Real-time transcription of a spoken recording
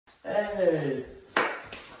Hey!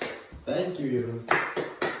 Thank you.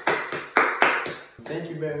 Thank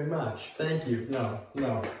you very much. Thank you.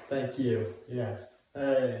 No, thank you. Yes.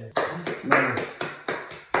 Hey. No.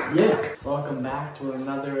 Yeah. Welcome back to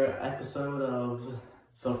another episode of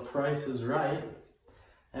The Price is Right.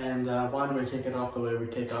 And why don't we kick it off the way we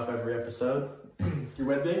kick off every episode? You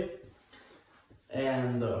with me?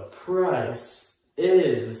 And the price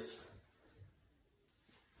is...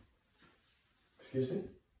 Excuse me?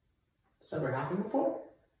 This ever happened before?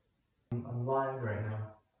 I'm live right now.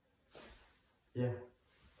 Yeah.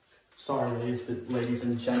 Sorry, ladies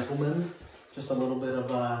and gentlemen. Just a little bit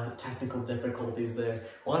of technical difficulties there.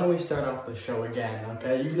 Why don't we start off the show again,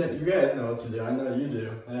 okay? You guys know what to do. I know you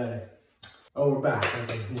do. Hey. Oh, we're back.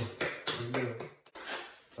 Okay.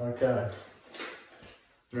 Okay.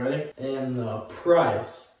 Ready? And the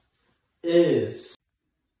price is...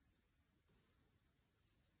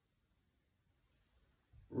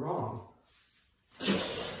 wrong.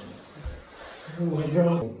 Oh my god.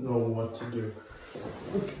 I don't know what to do.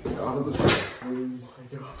 Get out of the show. Oh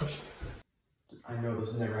my gosh. I know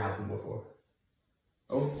this has never happened before.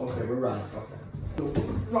 Oh, okay, we're running. Okay.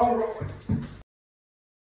 No.